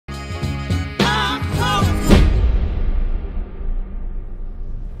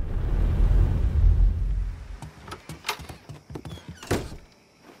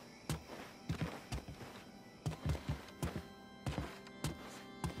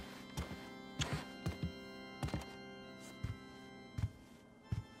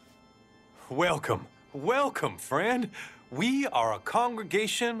Welcome. Welcome, friend. We are a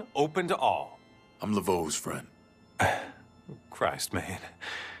congregation open to all. I'm Laveau's friend. Christ, man.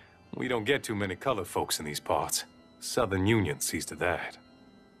 We don't get too many colored folks in these parts. Southern Union sees to that.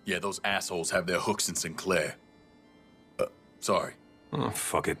 Yeah, those assholes have their hooks in Sinclair. Sorry. Oh,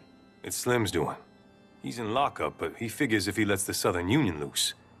 fuck it. It's Slim's doing. He's in lockup, but he figures if he lets the Southern Union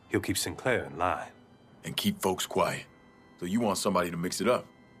loose, he'll keep Sinclair in line. And keep folks quiet. So you want somebody to mix it up.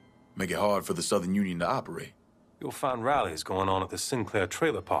 Make it hard for the Southern Union to operate. You'll find rallies going on at the Sinclair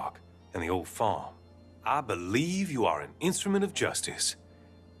trailer park and the old farm. I believe you are an instrument of justice,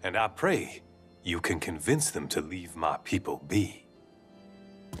 and I pray you can convince them to leave my people be.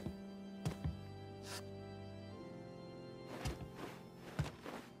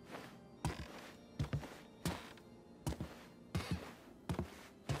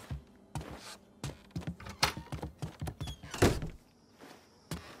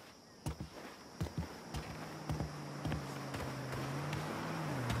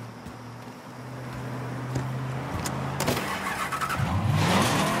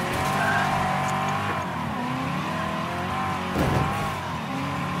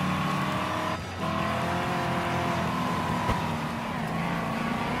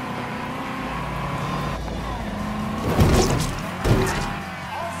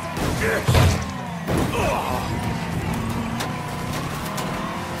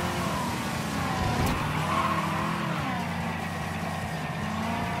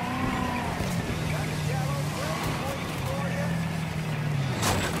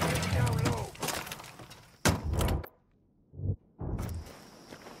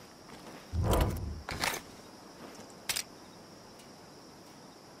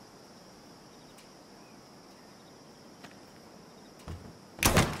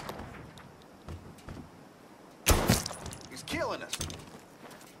 Killing us.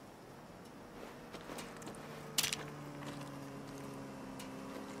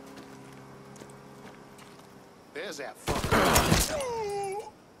 There's that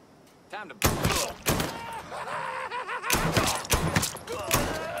fucker. Time to...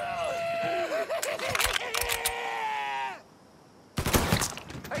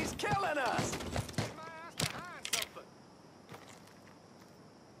 He's killing us. Get my ass behind something.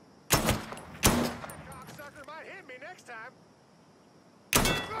 Cocksucker might hit me next time.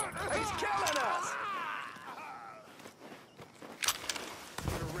 He's killing us!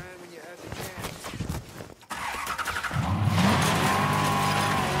 Should have ran when you had the chance.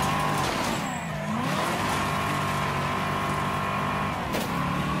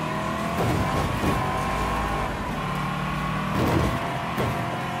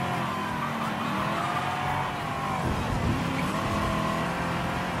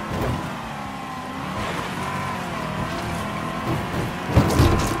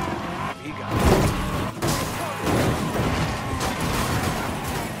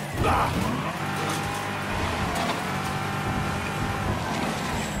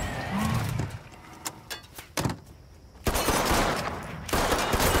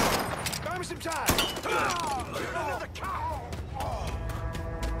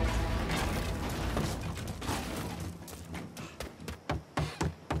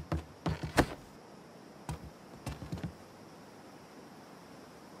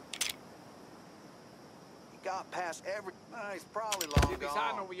 Got past every... he's probably long gone. He's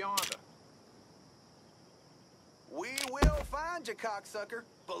hiding over yonder. We will find you, cocksucker.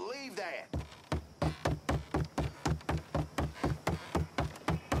 Believe that.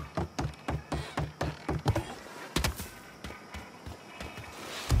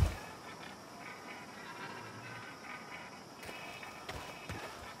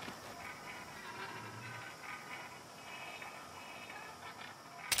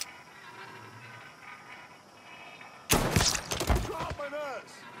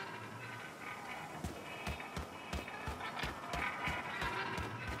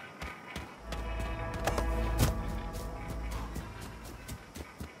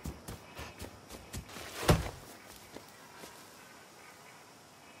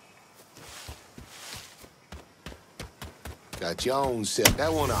 Got your own set.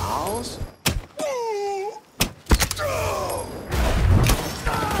 That one a house?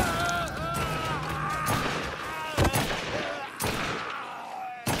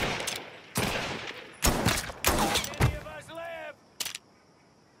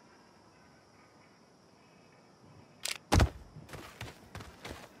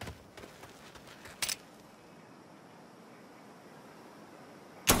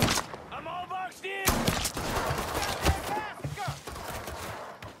 I'm all boxed in!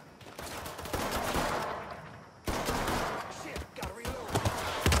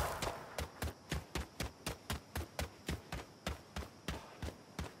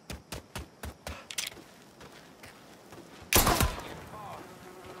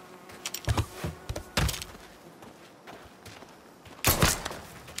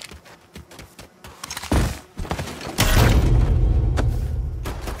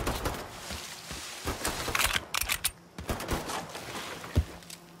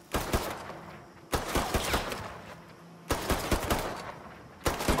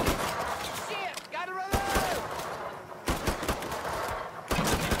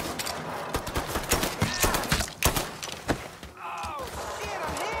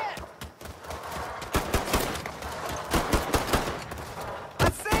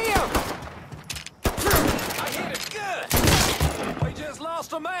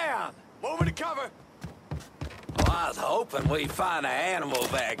 hoping we find an animal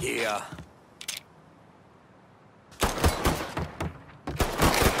back here.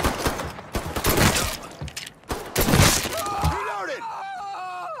 Reloaded!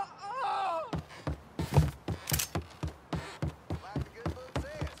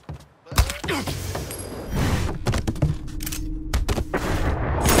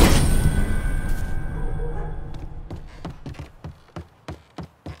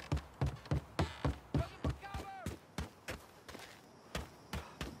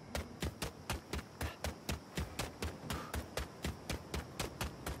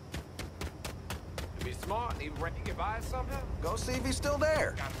 Be smart, he ready to buy something? Go see if he's still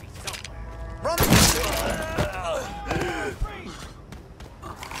there. Gotta be somewhere. Run!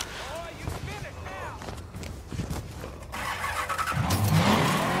 Boy, you finished now!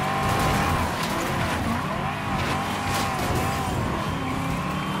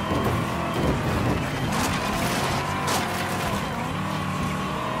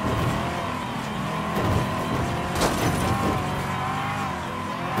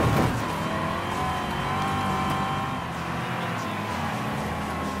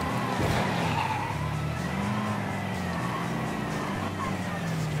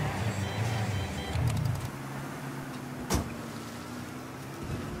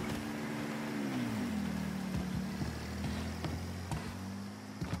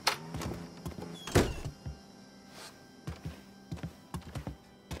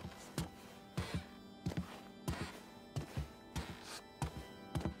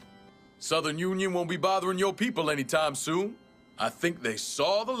 Southern Union won't be bothering your people anytime soon. I think they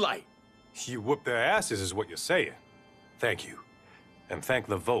saw the light. You whooped their asses is what you're saying. Thank you. And thank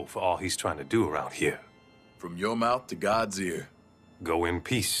Laveau for all he's trying to do around here. From your mouth to God's ear. Go in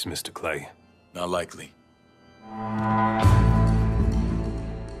peace, Mr. Clay. Not likely.